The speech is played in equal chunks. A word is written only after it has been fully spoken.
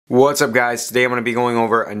What's up guys, today I'm going to be going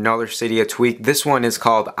over another Cydia tweak. This one is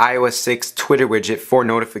called iOS 6 Twitter Widget for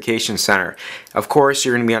Notification Center. Of course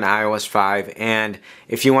you're going to be on iOS 5, and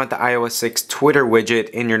if you want the iOS 6 Twitter widget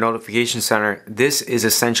in your notification center, this is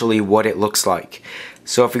essentially what it looks like.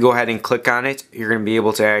 So if you go ahead and click on it, you're going to be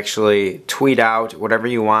able to actually tweet out whatever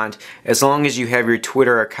you want, as long as you have your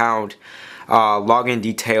Twitter account login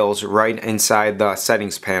details right inside the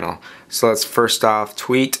settings panel. So let's first off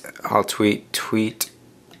tweet. I'll tweet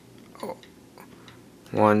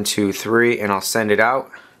 1, 2, 3, and I'll send it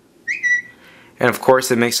out. And of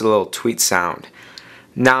course it makes a little tweet sound.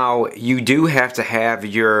 Now you do have to have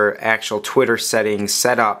your actual Twitter settings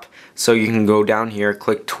set up, so you can go down here,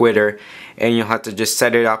 click Twitter, and you'll have to just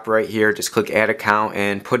set it up right here. Just click add account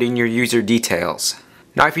and put in your user details.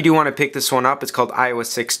 Now if you do want to pick this one up, it's called iOS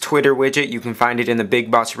 6 Twitter Widget. You can find it in the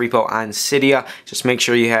Big Boss repo on Cydia. Just make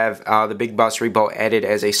sure you have the Big Boss repo added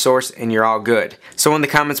as a source and you're all good. So in the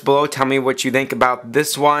comments below, tell me what you think about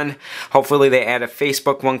this one. Hopefully they add a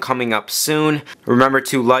Facebook one coming up soon. Remember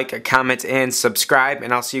to like, comment, and subscribe,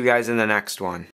 and I'll see you guys in the next one.